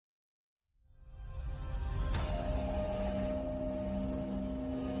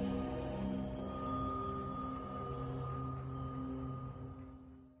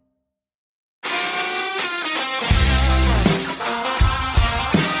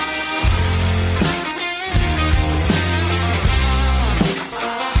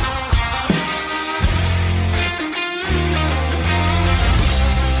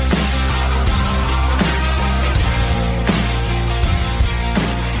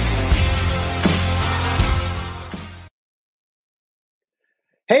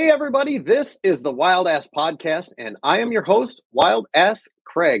Hey, everybody, this is the Wild Ass Podcast, and I am your host, Wild Ass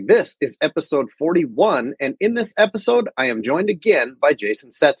Craig. This is episode 41, and in this episode, I am joined again by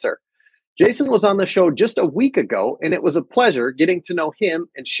Jason Setzer. Jason was on the show just a week ago, and it was a pleasure getting to know him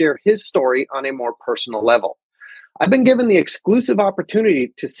and share his story on a more personal level. I've been given the exclusive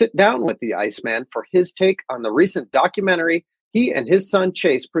opportunity to sit down with the Iceman for his take on the recent documentary he and his son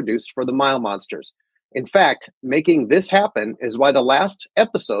Chase produced for the Mile Monsters. In fact, making this happen is why the last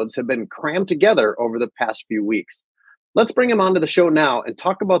episodes have been crammed together over the past few weeks. Let's bring him onto the show now and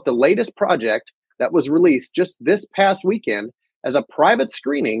talk about the latest project that was released just this past weekend as a private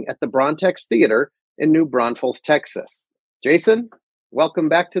screening at the Brontex Theater in New Braunfels, Texas. Jason, welcome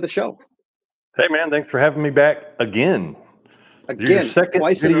back to the show. Hey, man, thanks for having me back again. Your second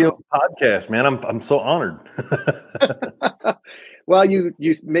video podcast, man. I'm so honored. Well, you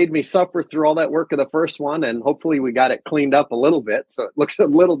made me suffer through all that work of the first one, and hopefully we got it cleaned up a little bit, so it looks a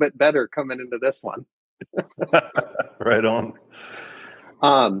little bit better coming into this one. Right on.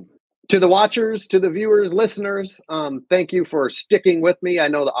 To the watchers, to the viewers, listeners, thank you for sticking with me. I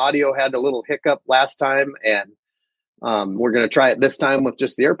know the audio had a little hiccup last time, and we're going to try it this time with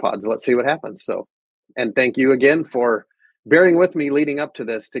just the AirPods. Let's see what happens. So, and thank you again for bearing with me leading up to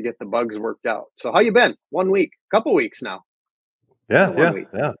this to get the bugs worked out. So how you been? 1 week, couple weeks now. Yeah.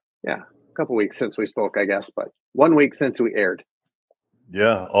 A couple weeks since we spoke, I guess, but 1 week since we aired.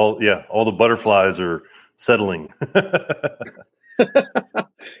 All the butterflies are settling.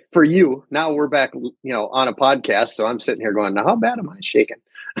 For you, now we're back, on a podcast. So I'm sitting here going, now how bad am I shaking?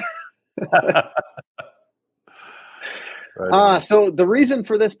 Right so the reason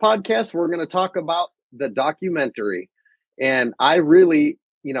for this podcast, we're going to talk about the documentary. And I really,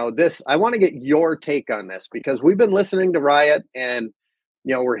 I want to get your take on this because we've been listening to Riot and,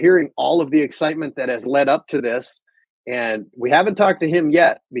 we're hearing all of the excitement that has led up to this. And we haven't talked to him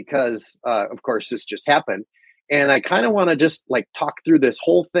yet because, of course, this just happened. And I kind of want to just talk through this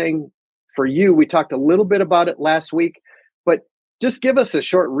whole thing for you. We talked a little bit about it last week, but just give us a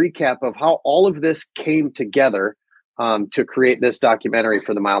short recap of how all of this came together to create this documentary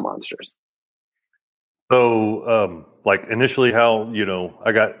for the Mile Monsters. So, initially how,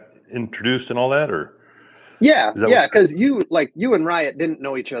 I got introduced and all that, or? Yeah, because you and Riot didn't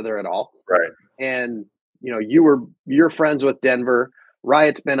know each other at all. Right. And, you're friends with Denver.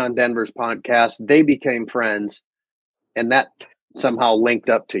 Riot's been on Denver's podcast. They became friends, and that somehow linked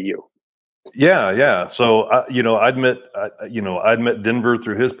up to you. Yeah. So, I'd met Denver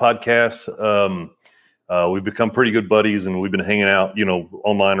through his podcast. We've become pretty good buddies, and we've been hanging out,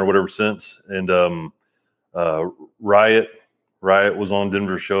 online or whatever since. And Riot was on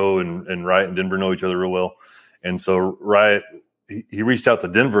Denver's show, and Riot and Denver know each other real well. And so Riot, he reached out to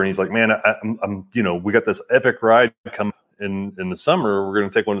Denver, and he's like, man, I'm we got this epic ride coming in the summer. We're going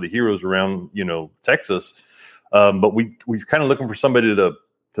to take one of the heroes around, Texas. But we're kind of looking for somebody to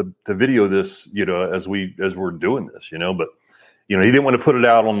video this, as we're doing this, but he didn't want to put it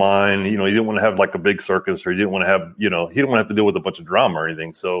out online. He didn't want to have a big circus, or he didn't want to have, he didn't want to have to deal with a bunch of drama or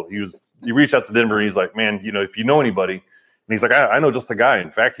anything. So he reached out to Denver, and he's like, man, if you know anybody, and he's like, I know just the guy. In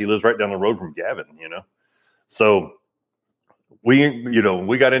fact, he lives right down the road from Gavin, So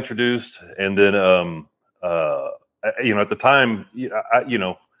we got introduced, and then, at the time,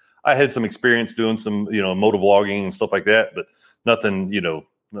 I had some experience doing some, motovlogging and stuff like that, but nothing,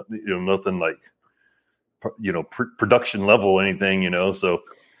 nothing like, production level anything, So,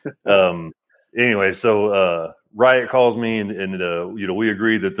 anyway, so Riot calls me, and we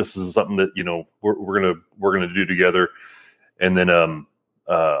agree that this is something that we're gonna do together. And then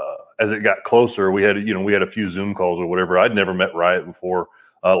as it got closer, we had a few Zoom calls or whatever. I'd never met Riot before,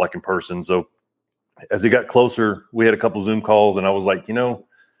 in person. So as it got closer, we had a couple Zoom calls, and I was like,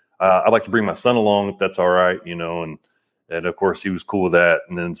 I'd like to bring my son along if that's all right, and of course he was cool with that.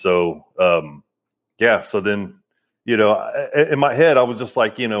 And then so so then in my head I was just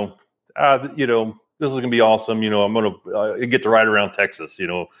like, this is gonna be awesome. I'm gonna get to ride around Texas,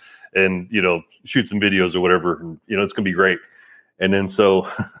 and shoot some videos or whatever, and it's gonna be great. And then so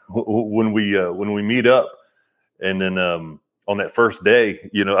when we meet up, and then on that first day,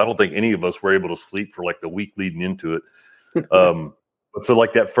 I don't think any of us were able to sleep for the week leading into it. But so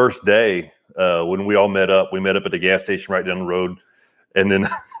that first day, when we all met up at the gas station right down the road, and then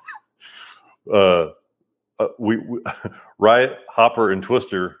we Riot, Hopper, and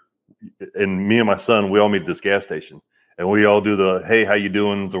Twister, and me and my son, we all meet at this gas station, and we all do the hey, how you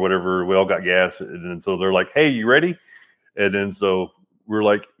doing or whatever. We all got gas, and then so they're like, hey, you ready? And then so we're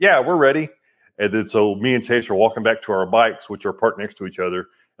like, yeah, we're ready. And then so me and Chase are walking back to our bikes, which are parked next to each other,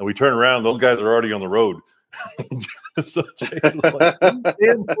 and we turn around. Those guys are already on the road. So Chase was like,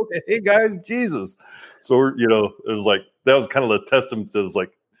 hey guys, Jesus. So we're, it was like, that was kind of a testament to, it was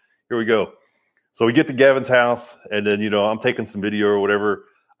like, here we go. So we get to Gavin's house, and then, I'm taking some video or whatever.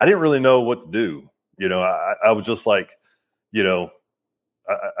 I didn't really know what to do. I was just like,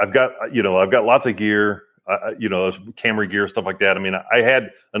 I've got lots of gear, camera gear, stuff like that. I mean, I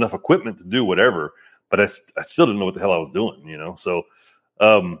had enough equipment to do whatever, but I still didn't know what the hell I was doing, So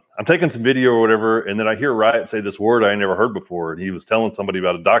I'm taking some video or whatever, and then I hear Riot say this word I never heard before, and he was telling somebody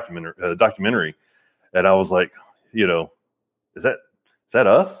about a documentary, and I was like, is that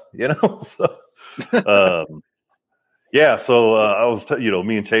us? So. Yeah, so I was,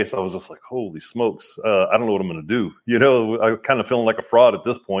 me and Chase, I was just like, holy smokes, I don't know what I'm going to do. I kind of feeling like a fraud at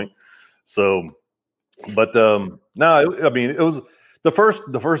this point. So, but no, I mean, it was the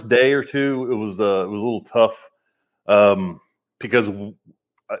first day or two. It was a little tough because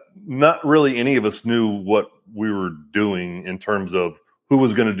not really any of us knew what we were doing in terms of who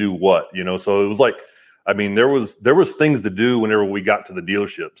was going to do what. So it was like, I mean, there was things to do whenever we got to the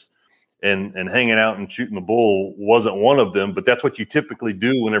dealerships. And hanging out and shooting the bull wasn't one of them, but that's what you typically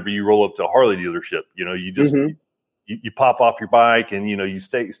do whenever you roll up to a Harley dealership. You just you pop off your bike and you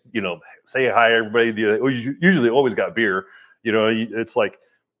stay, say hi everybody. You usually always got beer. It's like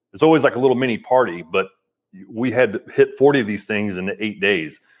it's always like a little mini party. But we had to hit 40 of these things in 8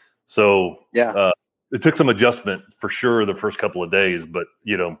 days, so it took some adjustment for sure the first couple of days. But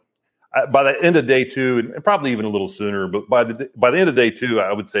by the end of day 2, and probably even a little sooner, but by the end of day 2,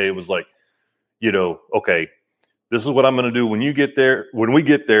 I would say it was like, okay, this is what I'm going to do when you get there. When we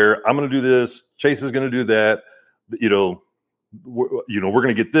get there, I'm going to do this. Chase is going to do that. We're going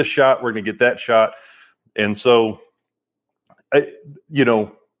to get this shot. We're going to get that shot. And so,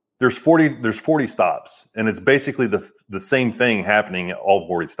 there's 40 stops, and it's basically the same thing happening at all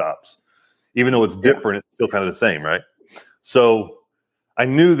 40 stops, even though it's different. It's still kind of the same, right? So I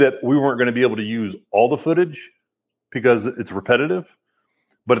knew that we weren't going to be able to use all the footage because it's repetitive.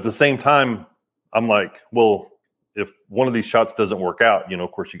 But at the same time, I'm like, well, if one of these shots doesn't work out,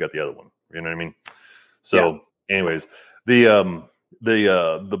 of course you got the other one. You know what I mean? So anyways, the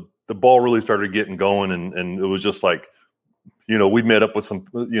ball really started getting going, and it was just like, we met up with some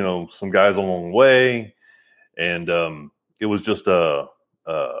guys along the way, and it was just it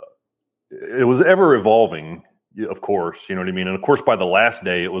was ever evolving. Of course, you know what I mean? And of course, by the last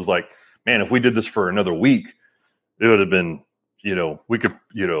day, it was like, man, if we did this for another week, it would have been, we could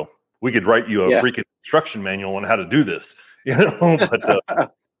write you a freaking instruction manual on how to do this, But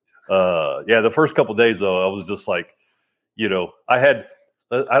the first couple of days though, I was just like, I had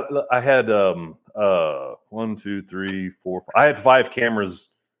 1, 2, 3, 4, 5. I had 5 cameras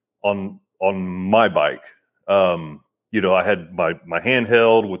on my bike. I had my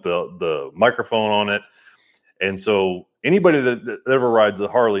handheld with the microphone on it. And so anybody that ever rides a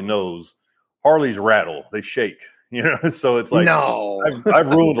Harley knows Harleys rattle, they shake, so it's like, no. I've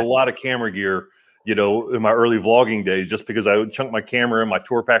ruined a lot of camera gear, in my early vlogging days, just because I would chunk my camera in my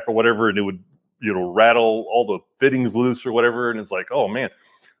tour pack or whatever, and it would, rattle all the fittings loose or whatever. And it's like, oh man.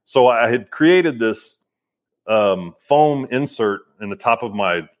 So I had created this foam insert in the top of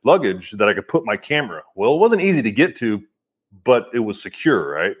my luggage that I could put my camera. Well, it wasn't easy to get to, but it was secure.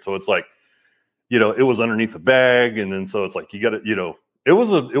 Right. So it's like, it was underneath the bag. And then, so it's like, you got to, it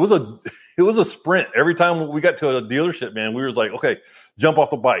was a sprint. Every time we got to a dealership, man, we was like, okay, jump off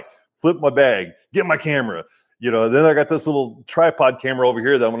the bike, flip my bag, get my camera, then I got this little tripod camera over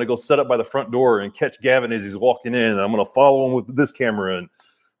here that I'm going to go set up by the front door and catch Gavin as he's walking in. And I'm going to follow him with this camera. And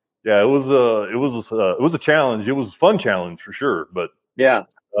yeah, it was a challenge. It was a fun challenge for sure. But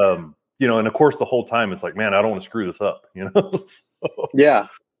and of course the whole time it's like, man, I don't want to screw this up, So, yeah.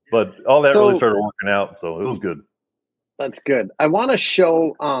 But all that really started working out, so it was good. That's good. I want to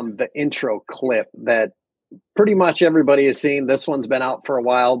show the intro clip that pretty much everybody has seen. This one's been out for a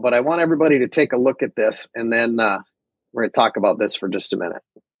while, but I want everybody to take a look at this, and then we're going to talk about this for just a minute.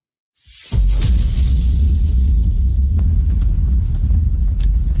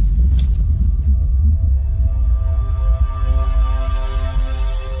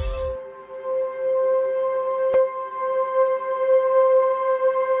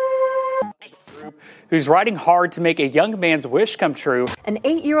 Who's riding hard to make a young man's wish come true. An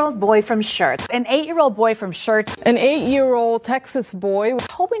 8-year-old boy from Shirt. An 8-year-old boy from Shirt. An 8-year-old Texas boy.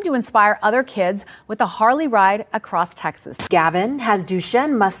 Hoping to inspire other kids with a Harley ride across Texas. Gavin has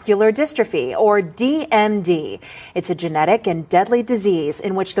Duchenne muscular dystrophy, or DMD. It's a genetic and deadly disease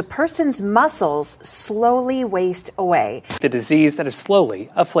in which the person's muscles slowly waste away. The disease that is slowly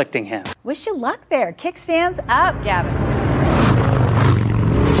afflicting him. Wish you luck there. Kickstands up, Gavin.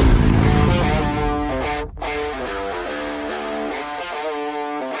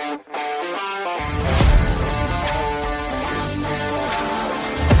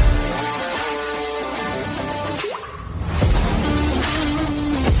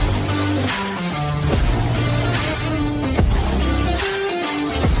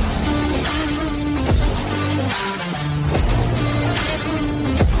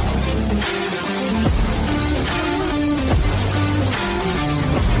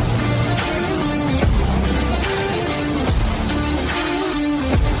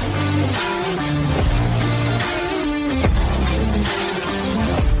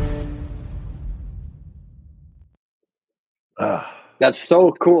 That's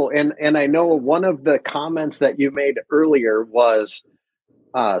so cool. And I know one of the comments that you made earlier was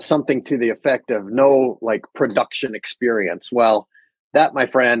something to the effect of no like production experience. Well, that, my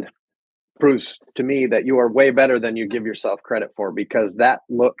friend, proves to me that you are way better than you give yourself credit for, because that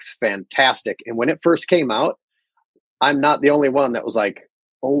looks fantastic. And when it first came out, I'm not the only one that was like,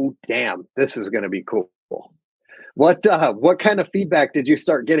 oh, damn, this is going to be cool. What kind of feedback did you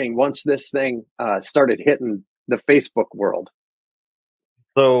start getting once this thing started hitting the Facebook world?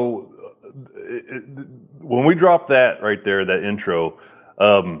 So when we dropped that right there, that intro,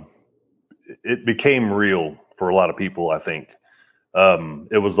 it became real for a lot of people, I think.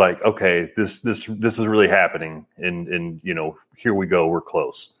 It was like, okay, this is really happening, and here we go, we're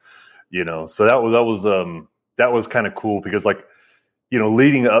close, so that was kind of cool, because like,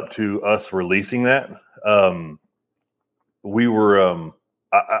 leading up to us releasing that, we were,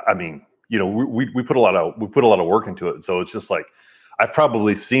 I mean, we put a lot of work into it. So it's just like, I've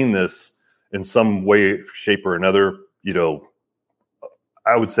probably seen this in some way, shape, or another,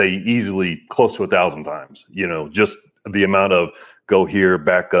 I would say easily close to 1,000 times, just the amount of go here,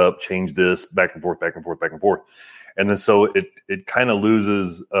 back up, change this, back and forth, back and forth, back and forth. And then so it kind of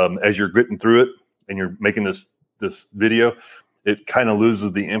loses, as you're getting through it and you're making this video, it kind of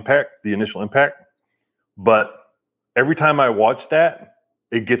loses the initial impact. But every time I watch that,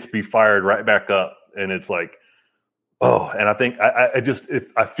 it gets me fired right back up. And it's like, oh, and I think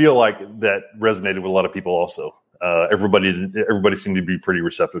I feel like that resonated with a lot of people also. Everybody seemed to be pretty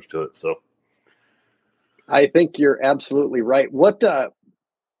receptive to it. So I think you're absolutely right. What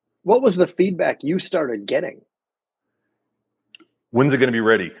was the feedback you started getting? When's it going to be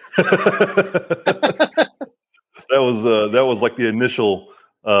ready? That was like the initial,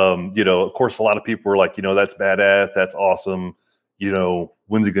 of course, a lot of people were like, that's badass. That's awesome.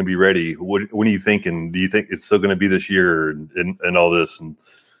 When's it going to be ready? When are you thinking? Do you think it's still going to be this year and all this?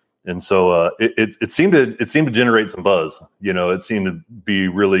 And so it seemed to generate some buzz. It seemed to be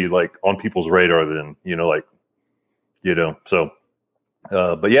really like on people's radar then, so,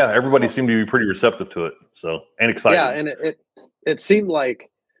 but yeah, everybody seemed to be pretty receptive to it. So, and excited. Yeah. And it seemed like,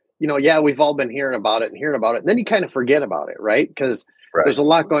 we've all been hearing about it. And then you kind of forget about it, right? Because there's a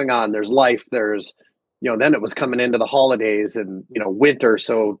lot going on. There's life. There's, then it was coming into the holidays and, winter.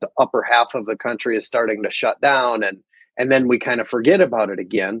 So the upper half of the country is starting to shut down. And then we kind of forget about it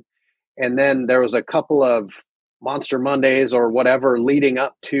again. And then there was a couple of Monster Mondays or whatever leading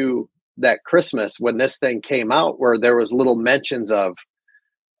up to that Christmas when this thing came out, where there was little mentions of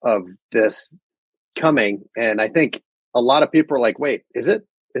this coming. And I think a lot of people were like, wait, is it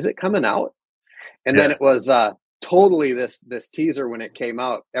coming out? And then it was totally this teaser when it came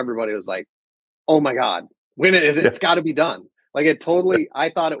out. Everybody was like, oh my God, when is it? It's got to be done. Like I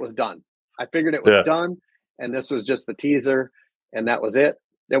thought it was done. I figured it was done. And this was just the teaser, and that was it.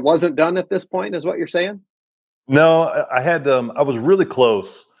 It wasn't done at this point, is what you're saying? No, I had, I was really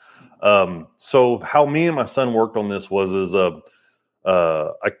close. So how me and my son worked on this was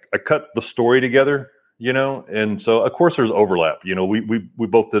I cut the story together, and so of course there's overlap. We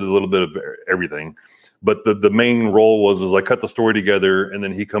both did a little bit of everything, but the main role was I cut the story together, and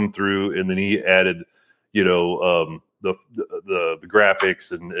then he come through, and then he added, the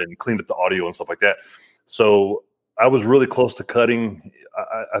graphics and cleaned up the audio and stuff like that. So I was really close to cutting.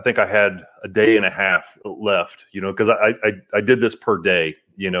 I think I had a day and a half left, because I did this per day,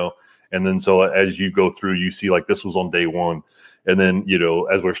 and then so as you go through, you see like this was on day one. And then,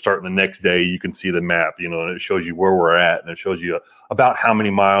 as we're starting the next day, you can see the map, and it shows you where we're at, and it shows you about how many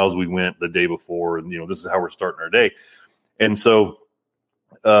miles we went the day before. And, this is how we're starting our day. And so,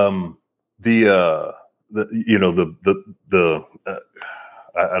 I don't know,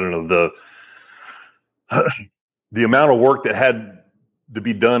 the amount of work that had to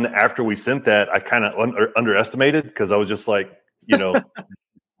be done after we sent that, I kind of underestimated, because I was just like,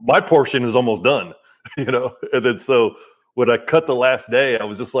 my portion is almost done, and then so when I cut the last day, I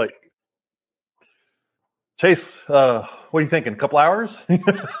was just like, Chase, what are you thinking? A couple hours?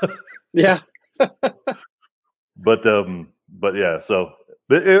 Yeah. But yeah, so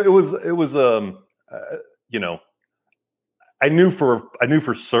it was I knew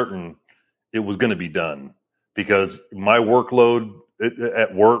for certain it was going to be done, because my workload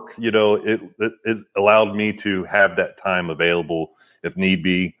at work, it allowed me to have that time available if need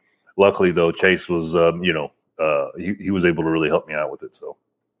be. Luckily though, Chase was, he was able to really help me out with it. So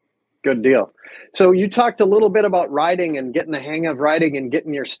good deal. So you talked a little bit about riding and getting the hang of riding and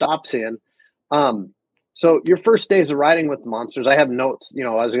getting your stops in. So your first days of riding with the monsters, I have notes, I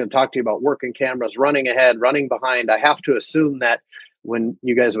was going to talk to you about working cameras, running ahead, running behind. I have to assume that when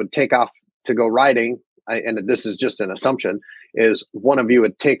you guys would take off to go riding, and this is just an assumption, is one of you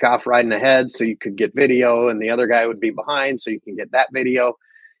would take off riding ahead so you could get video, and the other guy would be behind so you can get that video.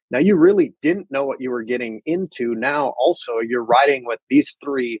 Now, you really didn't know what you were getting into. Now, also, you're riding with these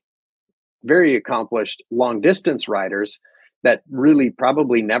three very accomplished long distance riders that really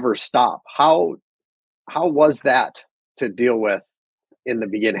probably never stop. How was that to deal with in the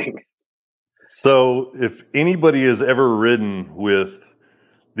beginning? So if anybody has ever ridden with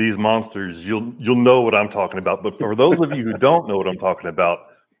these monsters, you'll know what I'm talking about. But for those of you who don't know what I'm talking about,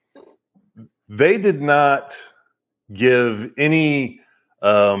 they did not give any,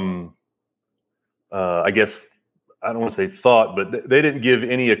 I guess, I don't want to say thought, but they didn't give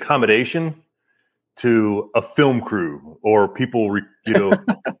any accommodation to a film crew or people, like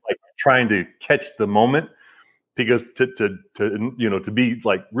trying to catch the moment. Because to be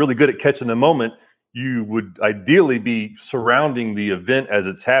like really good at catching the moment, you would ideally be surrounding the event as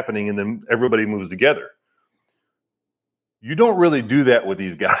it's happening, and then everybody moves together. You don't really do that with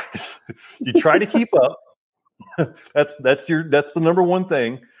these guys. You try to keep up. That's the number one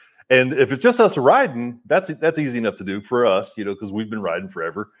thing. And if it's just us riding, that's easy enough to do for us, because we've been riding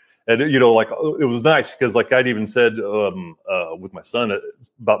forever. And like it was nice because, like I'd even said with my son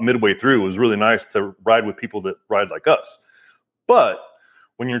about midway through, it was really nice to ride with people that ride like us. But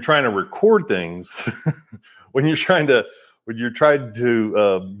when you're trying to record things, when you're trying to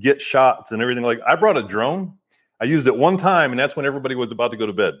get shots and everything, like I brought a drone. I used it one time, and that's when everybody was about to go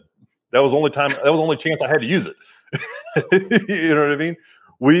to bed. That was the only time. That was the only chance I had to use it. You know what I mean?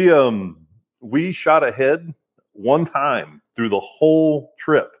 We shot ahead one time through the whole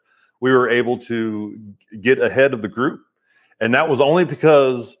trip. We were able to get ahead of the group. And that was only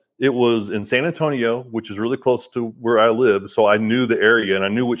because it was in San Antonio, which is really close to where I live. So I knew the area and I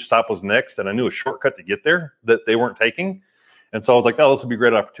knew which stop was next. And I knew a shortcut to get there that they weren't taking. And so I was like, oh, this would be a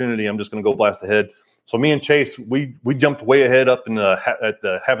great opportunity. I'm just going to go blast ahead. So me and Chase, we jumped way ahead up in at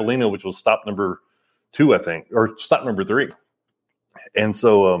the Javelina, which was stop number 2, I think, or stop number 3. And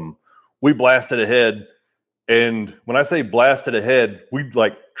so we blasted ahead. And when I say blasted ahead, we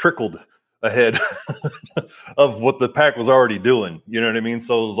like trickled ahead of what the pack was already doing. You know what I mean?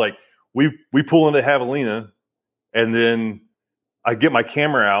 So it was like we pull into Javelina, and then I get my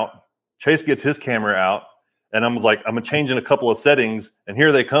camera out. Chase gets his camera out, and I was like, I'm changing a couple of settings, and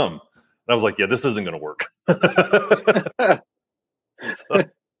here they come. And I was like, yeah, this isn't going to work. So,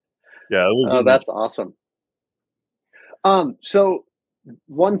 yeah. That's awesome. So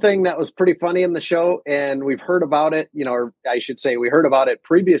one thing that was pretty funny in the show, and we've heard about it, or I should say we heard about it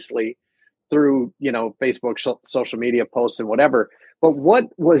previously through, Facebook, social media posts and whatever. But what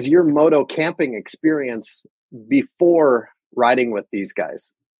was your moto camping experience before riding with these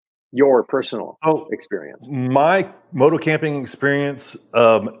guys? Your personal experience? My moto camping experience,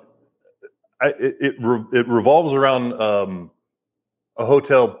 it revolves around a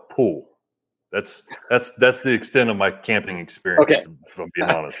hotel pool. That's the extent of my camping experience, okay, if I'm being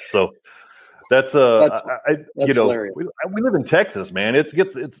honest. So that's hilarious. We live in Texas, man.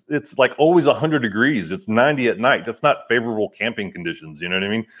 It's like always 100 degrees. It's 90 at night. That's not favorable camping conditions. You know what I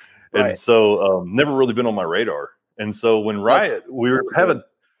mean? Right. And so never really been on my radar. And so when Riot,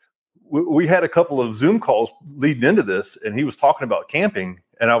 we had a couple of Zoom calls leading into this, and he was talking about camping,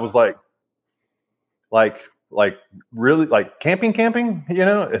 and I was like really like camping,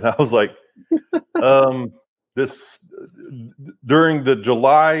 And I was like, this during the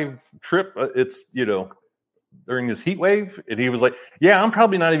July trip, it's during this heat wave, and he was like, yeah, I'm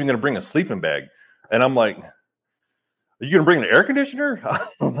probably not even going to bring a sleeping bag. And I'm like, are you going to bring an air conditioner?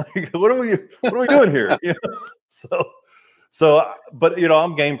 I'm like, what are we doing here? So but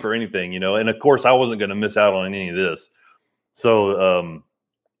I'm game for anything, and of course I wasn't going to miss out on any of this. So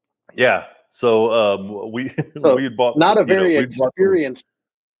yeah. So we had bought not a very experienced.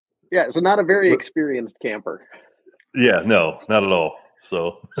 Yeah, so not a very experienced camper. Yeah, no, not at all.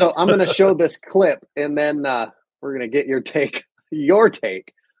 So I'm going to show this clip, and then we're going to get your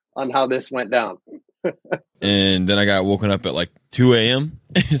take on how this went down. And then I got woken up at like 2 a.m.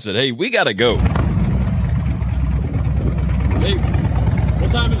 and said, hey, we got to go. Hey,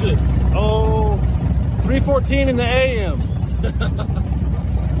 what time is it? 3:14 in the a.m.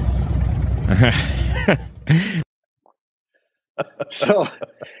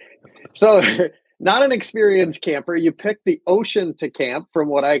 So not an experienced camper. You picked the ocean to camp from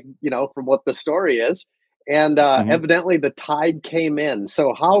what from what the story is. And evidently the tide came in.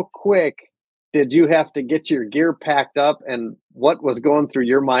 So how quick did you have to get your gear packed up, and what was going through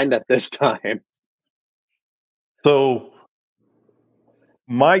your mind at this time? So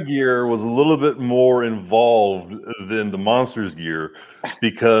my gear was a little bit more involved than the Monsters gear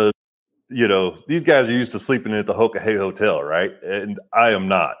because these guys are used to sleeping at the Hoka Hotel, right? And I am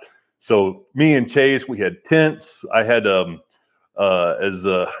not. So me and Chase, we had tents. I had as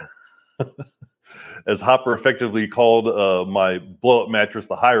Hopper effectively called my blow-up mattress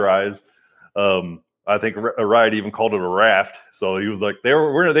the high rise. I think Riot even called it a raft. So he was like, they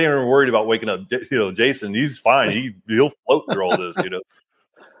weren't worried about waking up. Jason, he's fine. He'll float through all this,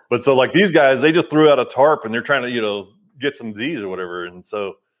 But so like these guys, they just threw out a tarp and they're trying to get some Z's or whatever. And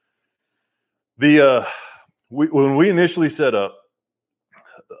so when we initially set up,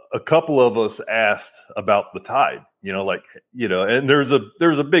 a couple of us asked about the tide, and there's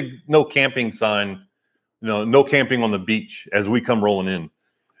a big no camping sign, no camping on the beach as we come rolling in.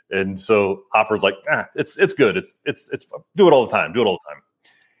 And so Hopper's like, it's good. It's do it all the time.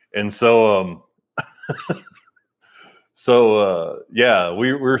 And so,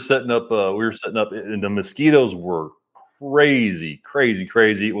 we were setting up, and the mosquitoes were crazy.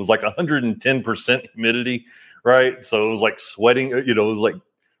 It was like 110% humidity. Right. So it was like sweating, it was like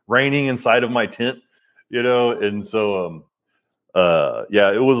raining inside of my tent, and so,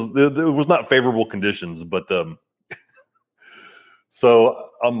 it was not favorable conditions, but, so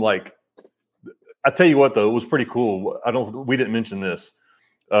I'm like, I tell you what, though, it was pretty cool. We didn't mention this.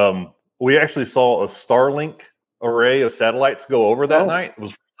 We actually saw a Starlink array of satellites go over that night. It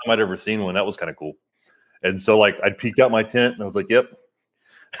was the first time I'd ever seen one. That was kind of cool. And so like I peeked out my tent and I was like, yep.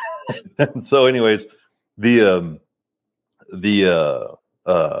 And so anyways, it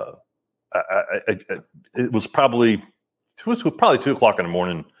was probably 2:00 in the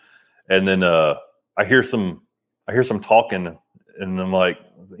morning. And then I hear some talking. And I'm like,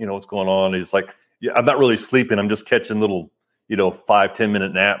 what's going on? He's like, yeah, I'm not really sleeping. I'm just catching little, 5-10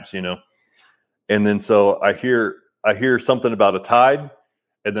 minute naps, And then so I hear something about a tide,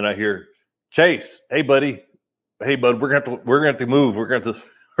 and then I hear Chase, hey buddy, hey bud, we're gonna have to move. We're gonna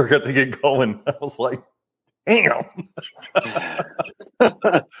have to get going. I was like, damn.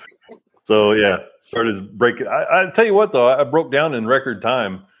 So yeah, started breaking. I tell you what though, I broke down in record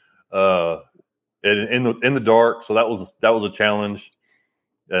time. In the dark, so that was a challenge,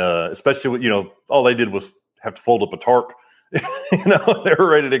 especially with all they did was have to fold up a tarp. They were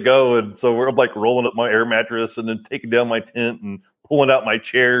ready to go, and so we're like rolling up my air mattress and then taking down my tent and pulling out my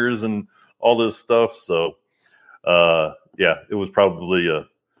chairs and all this stuff. So, it was probably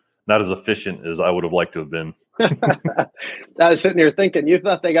not as efficient as I would have liked to have been. I was sitting here thinking, you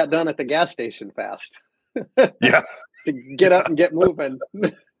thought they got done at the gas station fast. Yeah, to get up and get moving.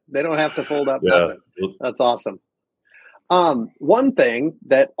 They don't have to fold up nothing. That's awesome. One thing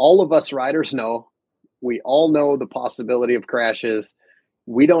that all of us riders know, we all know the possibility of crashes.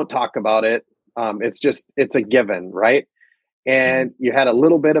 We don't talk about it. It's a given, right? And you had a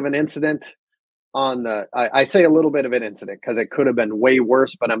little bit of an incident I say a little bit of an incident because it could have been way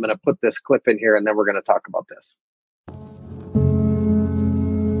worse, but I'm going to put this clip in here and then we're going to talk about this.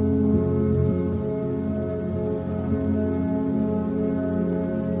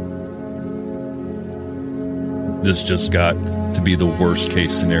 This just got to be the worst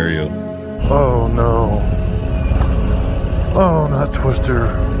case scenario. Oh no. Oh, not Twister.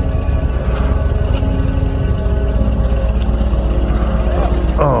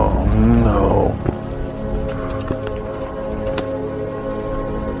 Oh no.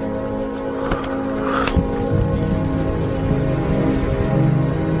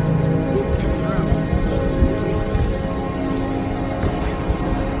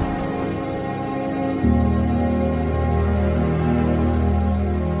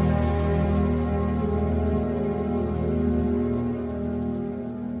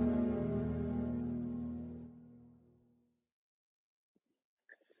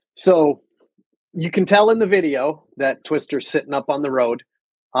 So you can tell in the video that Twister's sitting up on the road.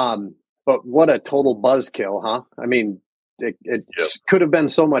 But what a total buzzkill, huh? I mean, it could have been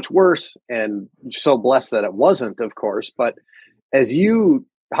so much worse, and so blessed that it wasn't, of course. But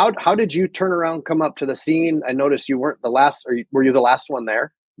how did you turn around, come up to the scene? I noticed you weren't the last, or were you the last one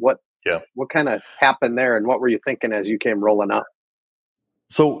there? What kind of happened there, and what were you thinking as you came rolling up?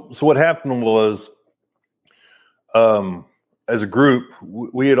 So what happened was, as a group,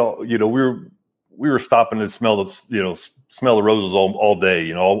 we had all, we were stopping to smell the roses all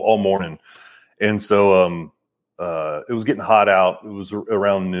day, all morning. And so, it was getting hot out. It was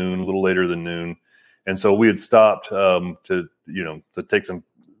around noon, a little later than noon. And so we had stopped, to take some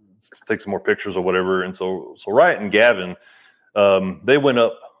more pictures or whatever. And so Riot and Gavin, they went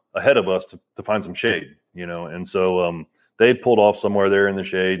up ahead of us to find some shade, and so, they had pulled off somewhere there in the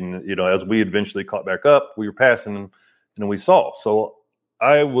shade. And, as we eventually caught back up, we were passing them. And we saw. So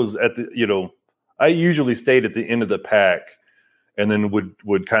I was at I usually stayed at the end of the pack, and then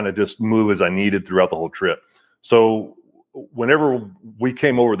would kind of just move as I needed throughout the whole trip. So whenever we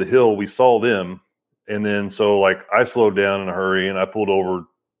came over the hill, we saw them. And then, so like I slowed down in a hurry and I pulled over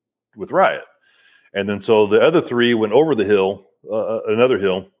with Riot. And then, so the other three went over the hill, another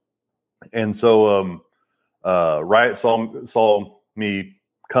hill. And so, Riot saw me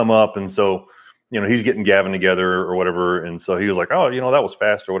come up. And so, he's getting Gavin together or whatever. And so he was like, oh, that was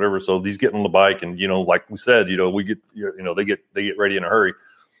fast or whatever. So he's getting on the bike and, like we said, we get, they get ready in a hurry.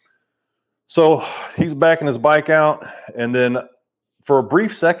 So he's backing his bike out. And then for a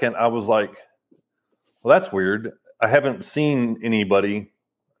brief second, I was like, well, that's weird. I haven't seen anybody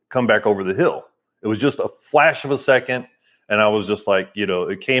come back over the hill. It was just a flash of a second. And I was just like,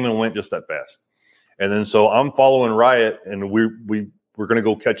 it came and went just that fast. And then, so I'm following Riot and we're going to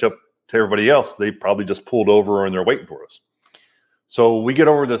go catch up to everybody else. They probably just pulled over and they're waiting for us. So we get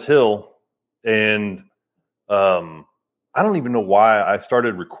over this hill and, I don't even know why I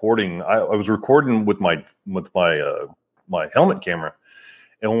started recording. I was recording with my helmet camera.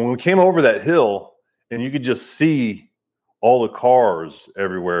 And when we came over that hill and you could just see all the cars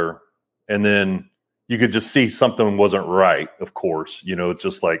everywhere, and then you could just see something wasn't right, of course. It's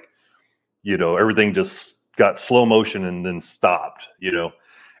just like, everything just got slow motion and then stopped,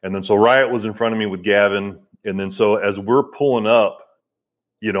 And then so Riot was in front of me with Gavin. And then so as we're pulling up,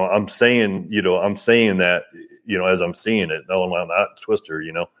 I'm saying that, as I'm seeing it, no, I'm not Twister,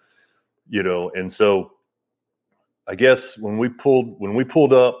 and so I guess when we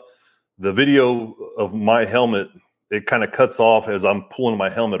pulled up, the video of my helmet, it kind of cuts off as I'm pulling my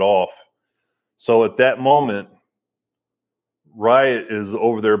helmet off. So at that moment, Riot is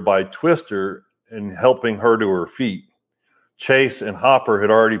over there by Twister and helping her to her feet. Chase and Hopper had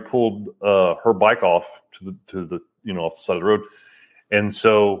already pulled her bike off to the off the side of the road. And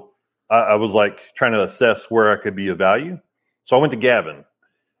so I was like trying to assess where I could be of value. So I went to Gavin.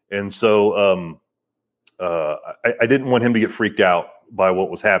 And so I didn't want him to get freaked out by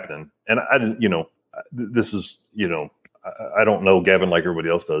what was happening. And I didn't, this is, I don't know Gavin like everybody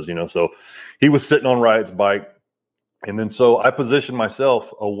else does, so he was sitting on Riot's bike. And then, so I positioned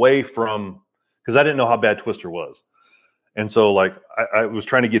myself away from, because I didn't know how bad Twister was. And so like, I was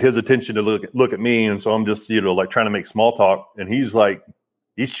trying to get his attention to look at me. And so I'm just, like trying to make small talk. And he's like,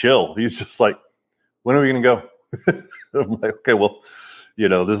 he's chill. He's just like, when are we going to go? I'm like, okay, well,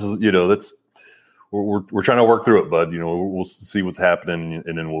 this is, that's, we're trying to work through it, bud. We'll see what's happening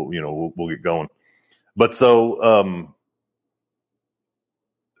and then we'll get going. But so,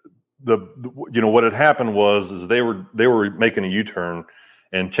 what had happened is they were making a U-turn,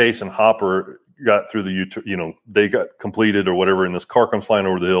 and Chase and Hopper got through the U-turn, they got completed or whatever, and this car comes flying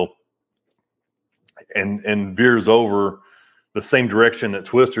over the hill and veers over the same direction that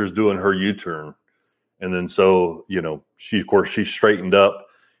Twister's doing her U-turn. And then so, she straightened up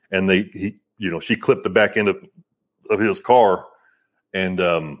and she clipped the back end of his car, and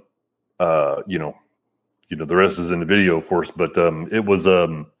the rest is in the video, of course, but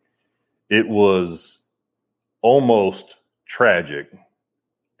it was almost tragic.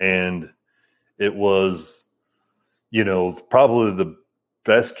 And it was, probably the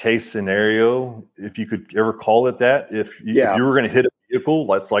best case scenario, if you could ever call it that. If you were going to hit a vehicle,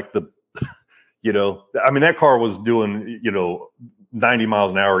 that's like that car was doing, 90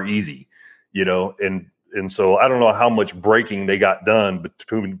 miles an hour easy, and so I don't know how much braking they got done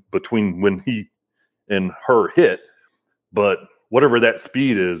between when he and her hit, but whatever that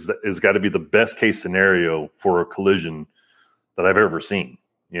speed is got to be the best case scenario for a collision that I've ever seen,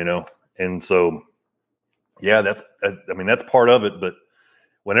 And so, yeah, that's part of it. But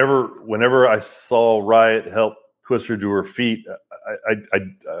whenever I saw Riot help Twister to her feet,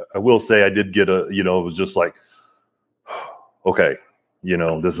 I will say I did get it was just like, okay,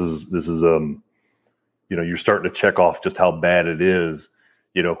 this is you're starting to check off just how bad it is.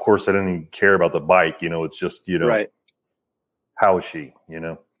 Of course I didn't even care about the bike, it's just, right. How is she,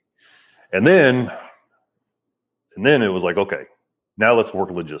 and then it was like, okay, now let's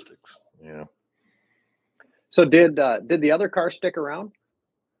work logistics, So did the other car stick around?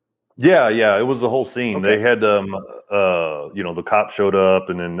 Yeah, it was the whole scene. Okay. They had the cop showed up,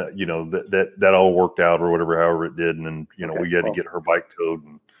 and then that all worked out or whatever, however it did, and then we had to get her bike towed,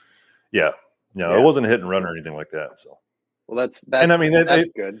 and it wasn't a hit and run or anything like that. So, well, that's and I mean that's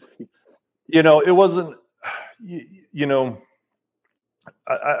good. It wasn't.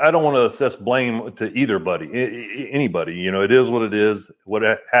 I don't want to assess blame to anybody. It is what it is. What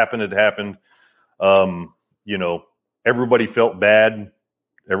happened had happened. Everybody felt bad.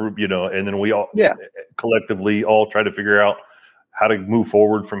 And then we all collectively all try to figure out how to move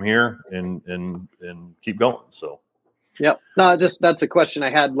forward from here and keep going. So, Yep. No, that's a question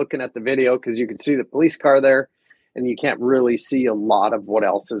I had looking at the video, because you could see the police car there and you can't really see a lot of what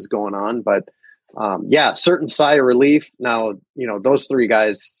else is going on. But certain sigh of relief. Now, those three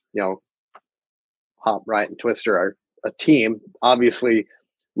guys, Hop, Riot, and Twister are a team, obviously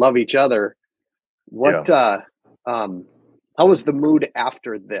love each other. How was the mood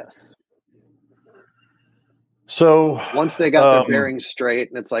after this? So once they got their bearings straight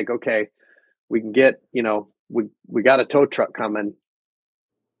and it's like, okay, we can get, we got a tow truck coming.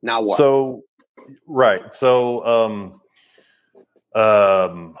 Now what? So, right. So,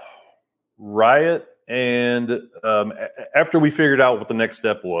 Riot and after we figured out what the next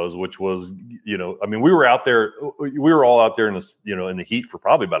step was, which was, we were out there, we were all out there in this, in the heat for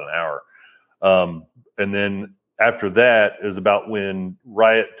probably about an hour. And then after that is about when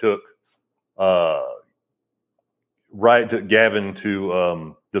Riot took Gavin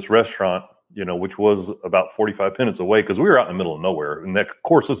to this restaurant, which was about 45 minutes away, because we were out in the middle of nowhere. And that, of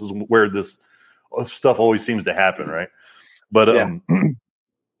course, this is where this stuff always seems to happen, right? But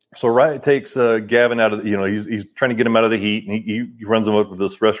so Riot takes Gavin out of, he's trying to get him out of the heat, and he runs him up to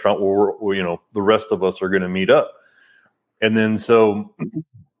this restaurant where the rest of us are going to meet up. And then so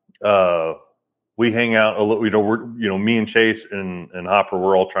we hang out a little, me and Chase and Hopper,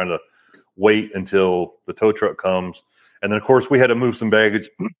 we're all trying to wait until the tow truck comes. And then, of course, we had to move some baggage.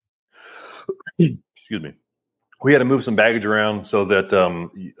 Excuse me. We had to move some baggage around so that,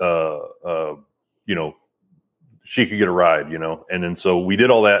 she could get a ride, And then so we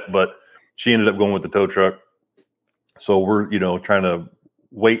did all that, but she ended up going with the tow truck. So we're, trying to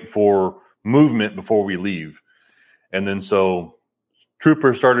wait for movement before we leave. And then so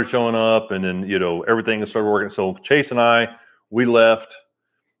troopers started showing up, and then, everything started working. So Chase and I, we left.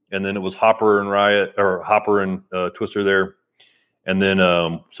 And then it was Hopper and Riot, or Hopper and Twister there. And then,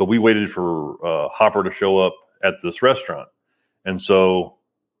 so we waited for Hopper to show up at this restaurant. And so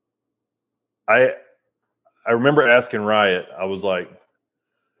I remember asking Riot, I was like,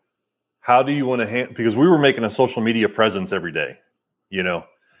 how do you want to because we were making a social media presence every day,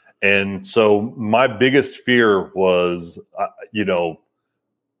 And so my biggest fear was,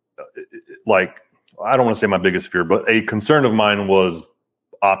 like, I don't want to say my biggest fear, but a concern of mine was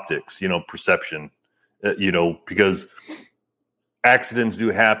optics, perception, because accidents do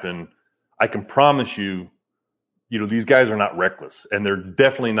happen. I can promise you, these guys are not reckless, and they're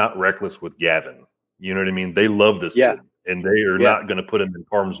definitely not reckless with Gavin. You know what I mean? They love this kid, and they are not going to put him in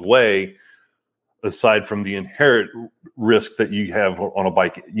harm's way, aside from the inherent risk that you have on a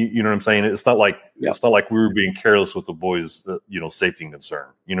bike. You know what I'm saying? It's not like it's not like we were being careless with the boys' safety and concern.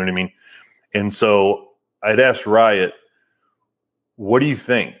 You know what I mean? And so I'd asked Riot, what do you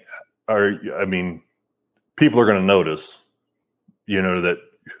think? People are going to notice, that,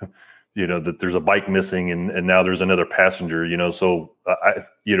 that there's a bike missing and now there's another passenger, So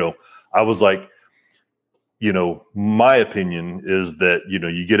I was like, my opinion is that,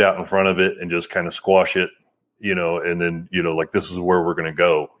 you get out in front of it and just kind of squash it, and then, like, this is where we're going to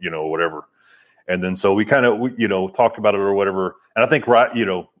go, whatever. And then, so we kind of, talked about it or whatever. And I think,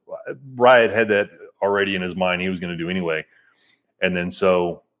 Riot had that already in his mind, he was going to do anyway. And then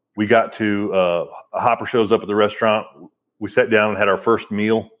so we got to Hopper shows up at the restaurant. We sat down and had our first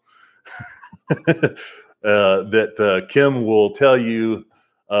meal. That Kim will tell you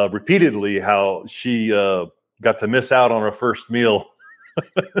repeatedly how she got to miss out on her first meal,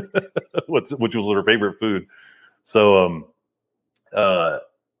 which was her favorite food. So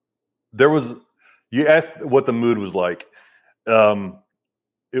you asked what the mood was like.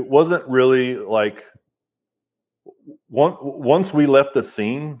 It wasn't really like, once we left the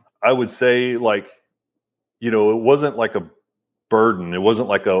scene, I would say, like, it wasn't like a burden. It wasn't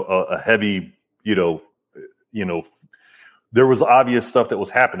like a heavy, there was obvious stuff that was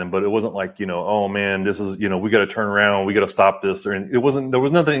happening, but it wasn't like, oh man, this is, we got to turn around, we got to stop this. There was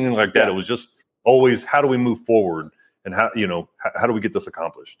nothing like that. It was just always, how do we move forward, and how do we get this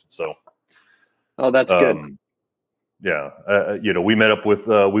accomplished? So, oh, that's good. We met up with,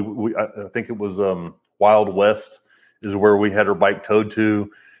 I think it was Wild West is where we had our bike towed to.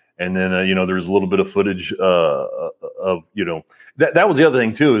 And then, there's a little bit of footage of, that was the other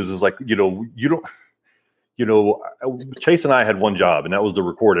thing too, is like, Chase and I had one job, and that was to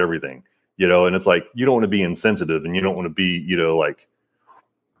record everything, and it's like, you don't want to be insensitive, and you don't want to be, like,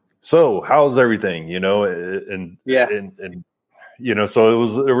 so how's everything, so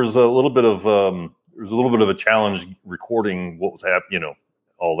there was a little bit of a challenge recording what was happening,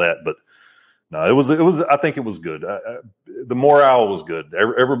 all that, but no, it was, I think it was good. The morale was good.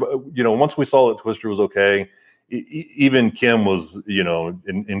 Everybody, once we saw that Twister was okay, even Kim was,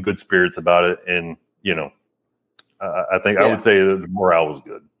 in good spirits about it. And, I think I would say the morale was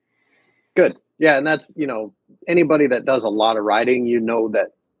good. Good. Yeah. And that's, anybody that does a lot of riding,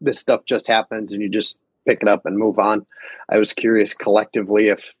 that this stuff just happens and you just pick it up and move on. I was curious collectively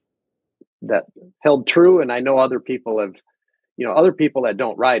if that held true. And I know other people other people that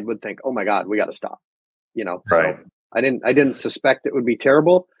don't ride would think, oh my God, we got to stop, Right. So I didn't suspect it would be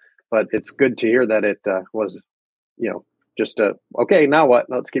terrible, but it's good to hear that it was, just okay, now what?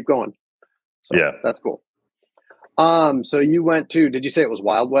 Let's keep going. So Yeah. that's cool. So you went to, did you say it was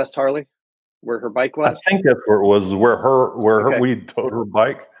Wild West Harley where her bike was? I think that's where it was, we towed her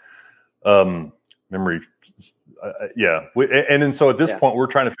bike. Memory. Yeah. And then, so at this point we're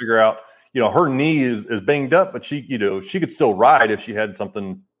trying to figure out, her knee is banged up, but she could still ride if she had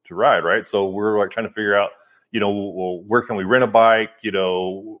something to ride. Right. So we're like trying to figure out, well, where can we rent a bike?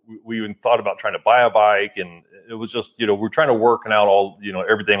 We even thought about trying to buy a bike, and it was just, we're trying to work out all,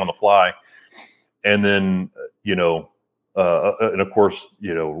 everything on the fly. And then, and of course,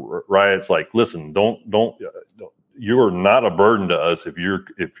 Riot's like, listen, don't, you are not a burden to us. If you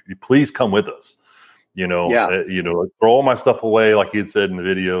please come with us, throw all my stuff away, like he had said in the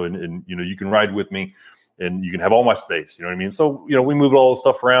video, and you can ride with me and you can have all my space. You know what I mean? So, we moved all the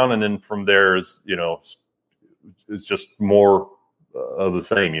stuff around, and then from there is, it's just more of the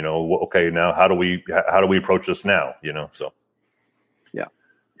same, okay, now how do we approach this now? So. Yeah.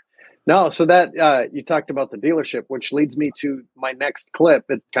 No, so that you talked about the dealership, which leads me to my next clip.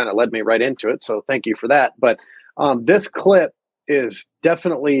 It kind of led me right into it, so thank you for that. But this clip is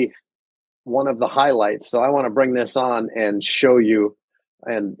definitely one of the highlights. So I want to bring this on and show you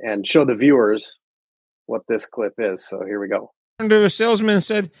and show the viewers what this clip is. So here we go. To the salesman and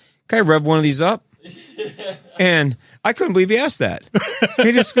said, "Can I rev one of these up?" And I couldn't believe he asked that.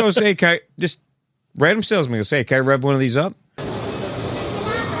 He just goes, "Hey, can I," just random salesman goes, "Hey, can I rev one of these up?"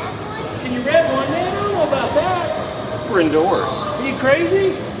 We're indoors. Are you crazy?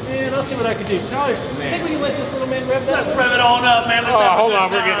 Man, I'll see what I can do. Charlie, think we can let this little man rev that? Let's rev it on up, man. Let's hold on,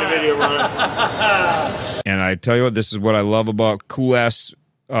 we're getting the video running. And I tell you what, this is what I love about cool-ass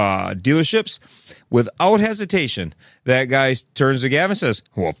dealerships. Without hesitation, that guy turns to Gavin and says,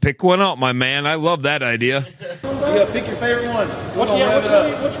 "Well, pick one out, my man. I love that idea." You gotta pick your favorite one. Which one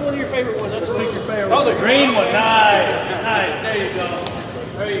of your favorite ones? Let's pick your favorite one. Oh, the green one. Nice. There you go.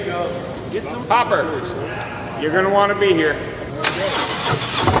 There you go. Get some Hopper. You're going to want to be here.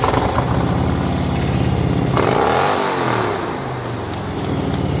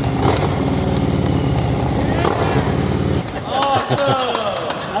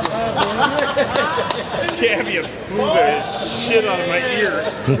 Gabby blew the shit out of my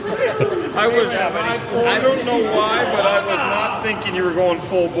ears. I don't know why, but I was not thinking you were going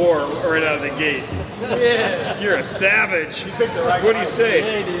full bore right out of the gate. Yeah. You're a savage. What do you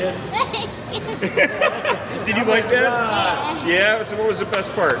say? Yeah, Did you like that? Yeah. So what was the best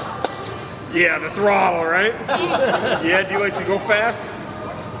part? Yeah, the throttle, right? Yeah. Do you like to go fast?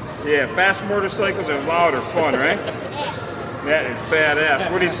 Yeah. Fast motorcycles are loud or fun, right? That is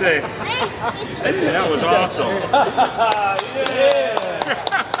badass. What do you say? That was awesome.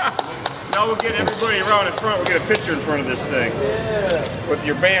 Now we'll get everybody around in front. We'll get a picture in front of this thing. Yeah. With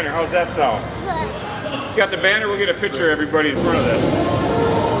your banner. How's that sound? You got the banner? We'll get a picture of everybody in front of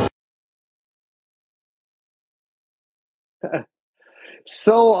this.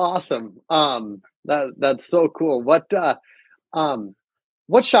 So awesome. That's so cool. What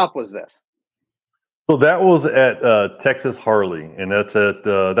shop was this? So that was at Texas Harley, and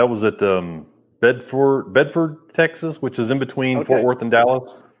that was at Bedford, Texas, which is in between Fort Worth and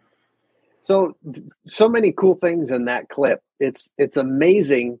Dallas. So many cool things in that clip. It's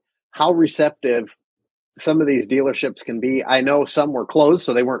amazing how receptive some of these dealerships can be. I know some were closed,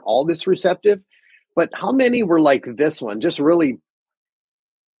 so they weren't all this receptive, but how many were like this one? Just really.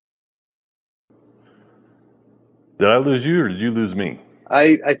 Did I lose you, or did you lose me?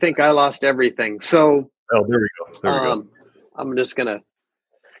 I think I lost everything. So there we go. I'm just we're gonna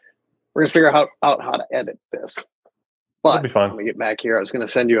figure out how to edit this. But that'd be fine. Let me get back here. I was gonna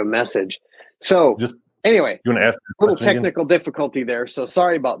send you a message. So anyway, you want to ask a little technical difficulty there. So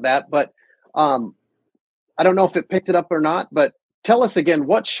sorry about that. But I don't know if it picked it up or not, but tell us again,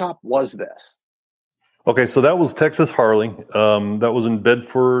 what shop was this? Okay, so that was Texas Harley. That was in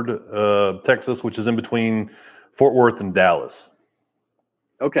Bedford, Texas, which is in between Fort Worth and Dallas.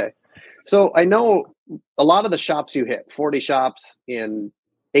 Okay. So I know a lot of the shops you hit, 40 shops in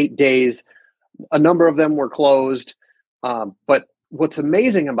 8 days, a number of them were closed. But what's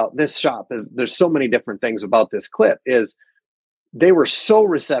amazing about this shop is there's so many different things about this clip is they were so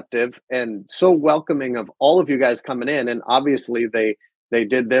receptive and so welcoming of all of you guys coming in. And obviously they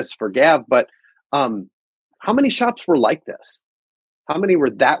did this for Gav, but how many shops were like this? How many were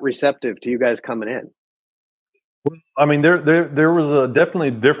that receptive to you guys coming in? I mean, there was a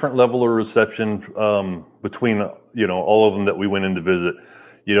definitely different level of reception between all of them that we went in to visit.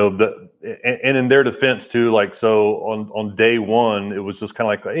 And in their defense too, like, so on day one, it was just kind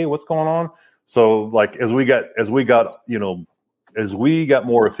of like, hey, what's going on? So like as we got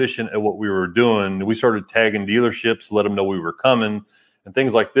more efficient at what we were doing, we started tagging dealerships, let them know we were coming, and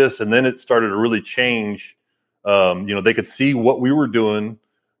things like this. And then it started to really change. They could see what we were doing,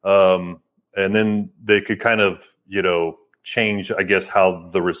 and then they could kind of change, I guess, how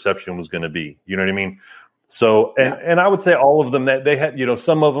the reception was going to be. You know what I mean? So, and I would say all of them that they had,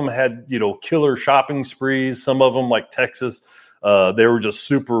 some of them had, killer shopping sprees. Some of them, like Texas, they were just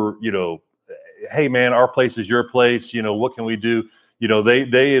super, hey man, our place is your place. What can we do? They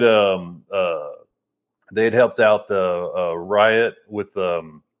had helped out the Riot with, I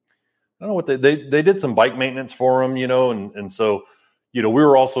don't know what they did some bike maintenance for them, and so, we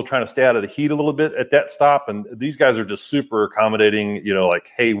were also trying to stay out of the heat a little bit at that stop. And these guys are just super accommodating, like,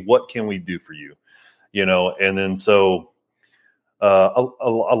 hey, what can we do for you? And then so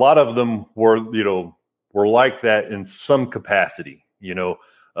a lot of them were like that in some capacity.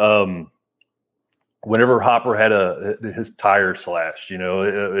 Whenever Hopper had his tire slashed,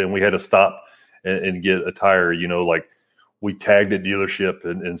 and we had to stop and get a tire, like we tagged a dealership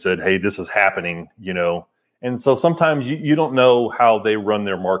and said, hey, this is happening, And so sometimes you don't know how they run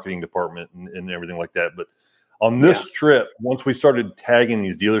their marketing department and everything like that. But on this trip, once we started tagging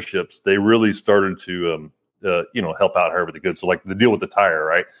these dealerships, they really started to, help out however they could. So like the deal with the tire,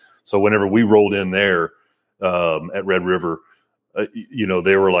 right? So whenever we rolled in there at Red River,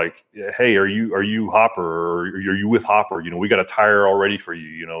 they were like, hey, are you Hopper, or are you with Hopper? We got a tire all ready for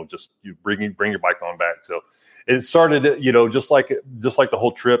you. Just you bring your bike on back. So it started, just like the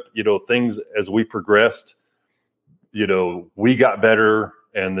whole trip, things as we progressed. We got better,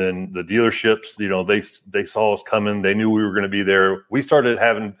 and then the dealerships, they saw us coming. They knew we were going to be there. We started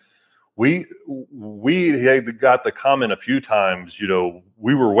having, we had got the comment a few times,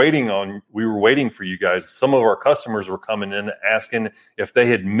 we were waiting for you guys. Some of our customers were coming in asking if they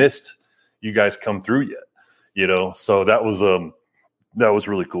had missed you guys come through yet, so that was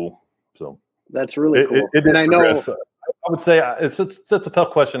really cool. So that's really cool. And I know, I would say it's a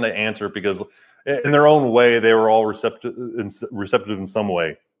tough question to answer because in their own way, they were all receptive in some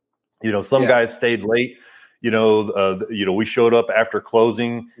way. Some guys stayed late. We showed up after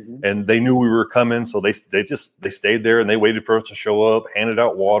closing, and they knew we were coming, so they stayed there and they waited for us to show up, handed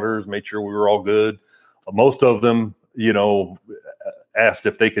out waters, made sure we were all good. Most of them, asked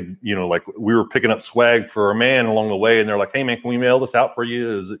if they could, like we were picking up swag for a man along the way, and they're like, "Hey man, can we mail this out for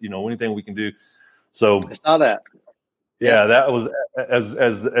you? Is anything we can do?" So I saw that. Yeah, that was as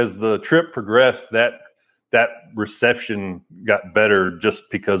the trip progressed, that reception got better just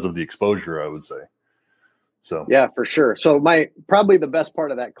because of the exposure, I would say. So yeah, for sure. So probably the best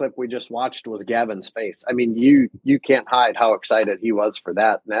part of that clip we just watched was Gavin's face. I mean, you can't hide how excited he was for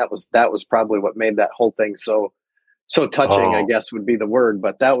that. And that was probably what made that whole thing so touching, I guess would be the word,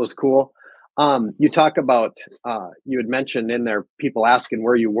 but that was cool. You talk about you had mentioned in there people asking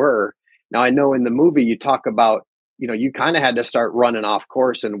where you were. Now I know in the movie you talk about, you kind of had to start running off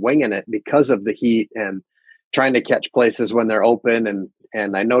course and winging it because of the heat and trying to catch places when they're open.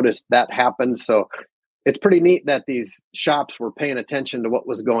 And I noticed that happened. So it's pretty neat that these shops were paying attention to what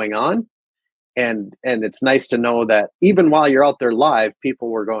was going on. And it's nice to know that even while you're out there live, people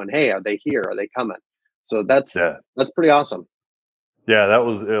were going, hey, are they here? Are they coming? So that's pretty awesome. Yeah, it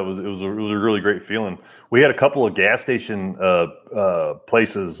was a really great feeling. We had a couple of gas station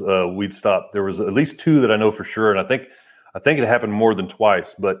places we'd stopped. There was at least two that I know for sure, and I think it happened more than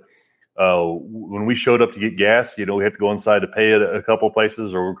twice. But when we showed up to get gas, we had to go inside to pay at a couple of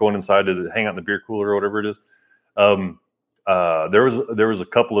places, or we're going inside to hang out in the beer cooler or whatever it is. There was a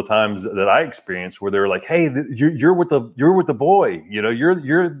couple of times that I experienced where they were like, "Hey, you're with the boy.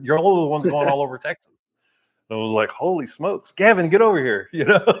 You're all the ones going all over Texas." I was like, holy smokes, Gavin, get over here.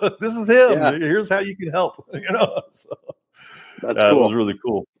 This is him. Yeah. Here's how you can help. So that's cool. It was really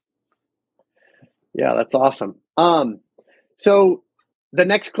cool. Yeah, that's awesome. So the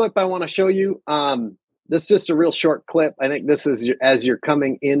next clip I want to show you, this is just a real short clip. I think this is as you're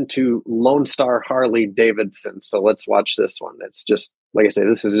coming into Lone Star Harley Davidson. So let's watch this one. It's just, like I say,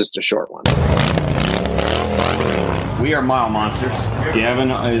 this is just a short one. We are mile monsters. Gavin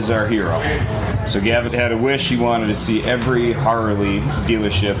is our hero. So Gavin had a wish. He wanted to see every Harley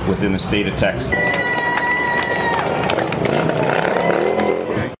dealership within the state of Texas.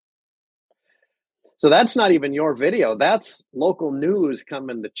 So that's not even your video. That's local news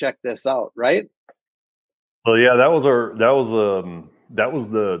coming to check this out, right? Well, yeah, that was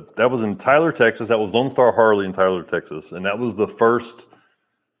in Tyler, Texas. That was Lone Star Harley in Tyler, Texas, and that was the first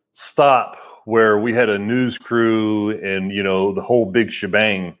stop where we had a news crew and the whole big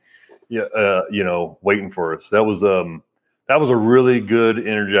shebang, waiting for us. That was a really good,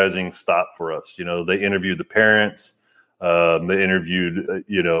 energizing stop for us. They interviewed the parents, they interviewed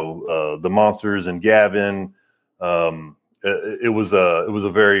the monsters and Gavin. It was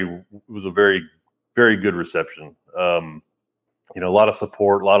a very very good reception. A lot of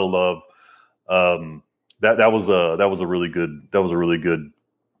support, a lot of love. That was a really good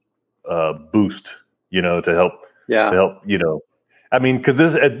boost, to help. Yeah. To help, I mean, because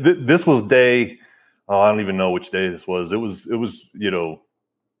this was day. Oh, I don't even know which day this was. It was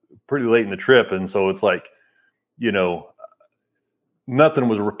pretty late in the trip, and so it's like, nothing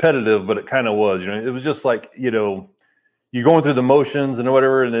was repetitive, but it kind of was. It was just like you're going through the motions and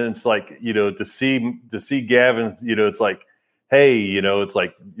whatever, and then it's like to see Gavin, it's like, hey, it's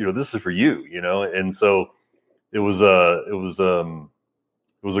like this is for you, and so it was a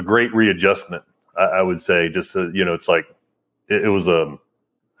great readjustment, I would say, just to it's like it was I'm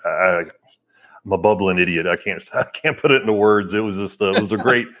a bubbling idiot. I can't put it into words. It was just it was a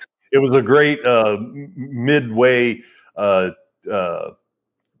great midway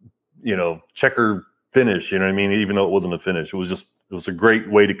checker finish, you know what I mean? Even though it wasn't a finish, it was a great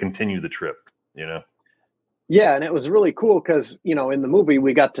way to continue the trip, Yeah, and it was really cool because, in the movie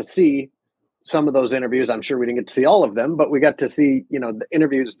we got to see some of those interviews. I'm sure we didn't get to see all of them, but we got to see, the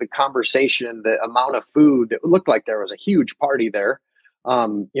interviews, the conversation, the amount of food. It looked like there was a huge party there. At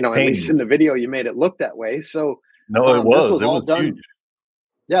least in the video you made it look that way. So no, it was. This was it all was done. huge.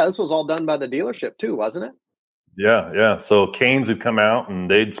 Yeah, this was all done by the dealership too, wasn't it? Yeah. So Canes had come out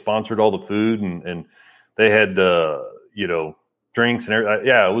and they'd sponsored all the food and they had drinks and everything.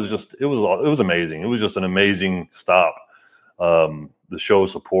 Yeah, it was amazing. It was just an amazing stop. The show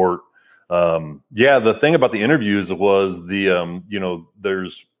support. The thing about the interviews was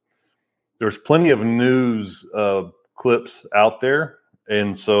there's plenty of news clips out there,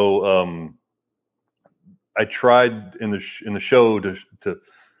 and so I tried in the show to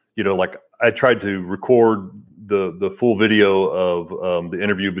I tried to record the full video of the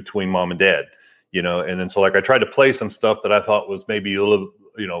interview between mom and dad, and then so I tried to play some stuff that I thought was maybe a little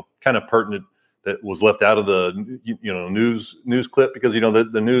kind of pertinent that was left out of the news clip, because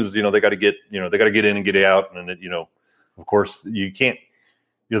the news they got to get in and get out, and then of course you can't.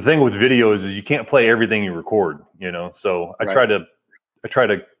 The thing with video is you can't play everything you record, so I try to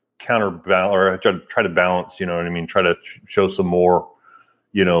counterbalance, or I try to balance, you know what I mean? Try to show some more,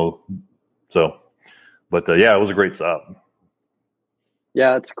 so, but it was a great stop.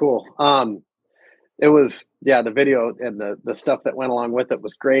 Yeah, it's cool. It was, the video and the stuff that went along with it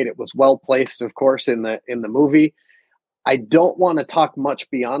was great. It was well placed, of course, in the movie. I don't want to talk much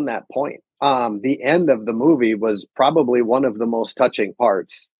beyond that point. The end of the movie was probably one of the most touching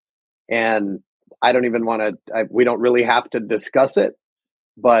parts, and I don't even want to. We don't really have to discuss it,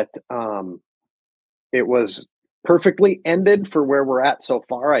 but it was perfectly ended for where we're at so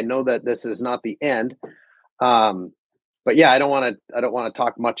far. I know that this is not the end, but yeah, I don't want to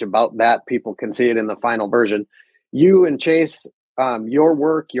talk much about that. People can see it in the final version. You and Chase, your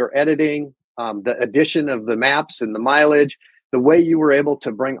work, your editing, the addition of the maps and the mileage, the way you were able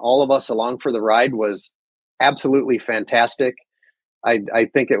to bring all of us along for the ride was absolutely fantastic. I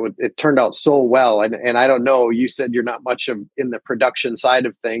think it turned out so well. And I don't know, you said you're not much in the production side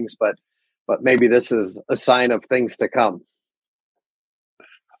of things, but maybe this is a sign of things to come.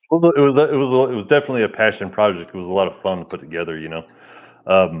 Well, it was definitely a passion project. It was a lot of fun to put together,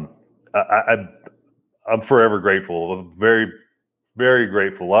 I'm forever grateful. I'm very, very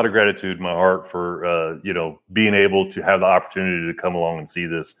grateful. A lot of gratitude in my heart for, being able to have the opportunity to come along and see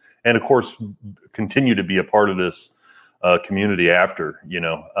this. And of course, continue to be a part of this community after,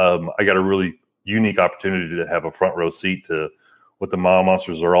 I got a really unique opportunity to have a front row seat to what the Mile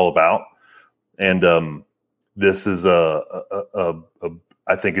Monsters are all about. And this is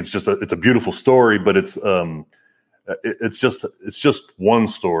I think it's a beautiful story, but it's just one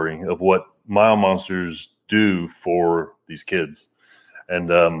story of what Mile Monsters do for these kids.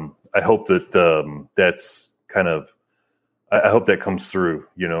 And I hope that that's kind of, I hope that comes through,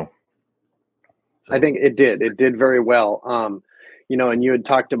 So. I think it did very well. And you had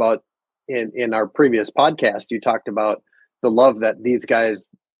talked about in our previous podcast, you talked about the love that these guys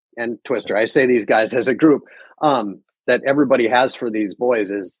and Twister, I say these guys as a group, that everybody has for these boys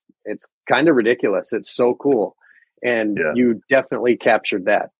it's kind of ridiculous. It's so cool. And you definitely captured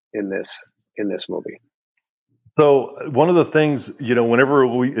that in this movie. So one of the things, whenever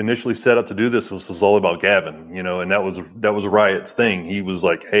we initially set out to do this, was all about Gavin, and that was Riot's thing. He was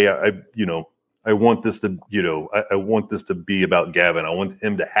like, "Hey, I want this to, I want this to be about Gavin. I want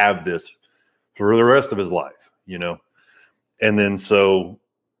him to have this for the rest of his life, And then so,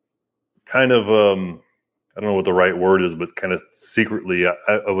 kind of, I don't know what the right word is, but kind of secretly,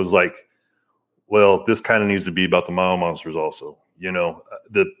 I was like, well, this kind of needs to be about the Mile Monsters also,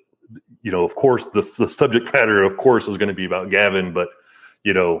 of course, the subject matter, of course, is going to be about Gavin, but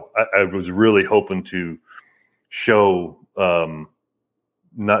I was really hoping to show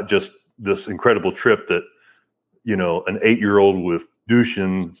not just this incredible trip that an 8-year-old with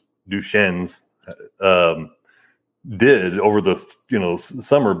Duchenne's did over the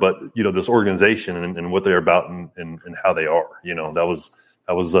summer, but this organization and what they're about and how they are. That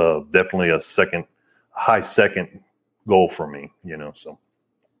was definitely a high second goal for me. So.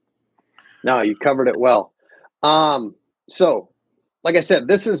 No, you covered it well. So, like I said,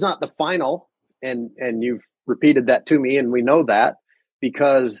 this is not the final, and you've repeated that to me, and we know that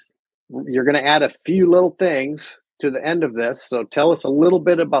because you're going to add a few little things to the end of this. So tell us a little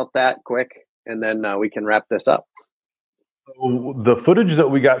bit about that quick, and then we can wrap this up. The footage that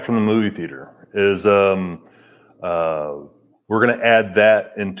we got from the movie theater is we're going to add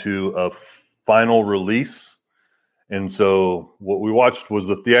that into a final release. And so what we watched was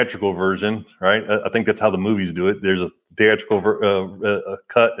the theatrical version, right? I think that's how the movies do it. There's a theatrical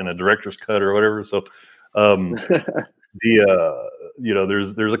cut and a director's cut or whatever. So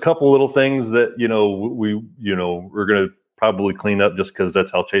there's a couple little things that we're going to probably clean up just because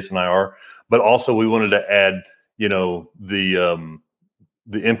that's how Chase and I are. But also we wanted to add the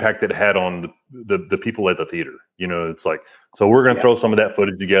impact it had on the people at the theater. It's like, so we're going to throw some of that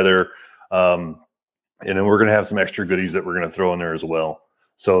footage together. And then we're going to have some extra goodies that we're going to throw in there as well.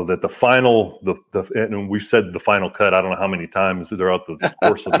 So that the final, and we've said the final cut, I don't know how many times throughout the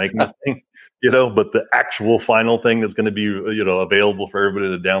course of making this thing, but the actual final thing that's going to be, available for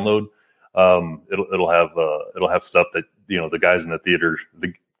everybody to download, it'll have stuff that, the guys in the theater,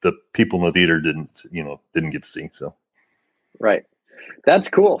 the people in the theater didn't get to see. So. Right. That's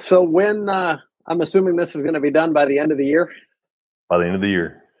cool. So when, I'm assuming this is going to be done by the end of the year. By the end of the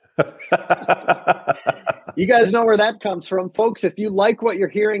year. You guys know where that comes from, folks. If you like what you're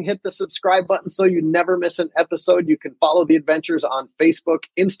hearing, hit the subscribe button so you never miss an episode. You can follow the adventures on Facebook,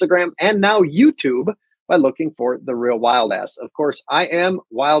 Instagram, and now YouTube by looking for The Real Wild Ass. Of course, I am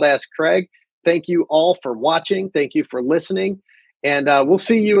Wild Ass Craig. Thank you all for watching. Thank you for listening. And we'll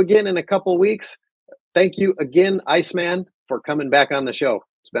see you again in a couple weeks. Thank you again, Iceman, for coming back on the show.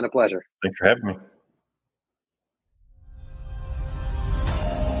 It's been a pleasure. Thanks for having me.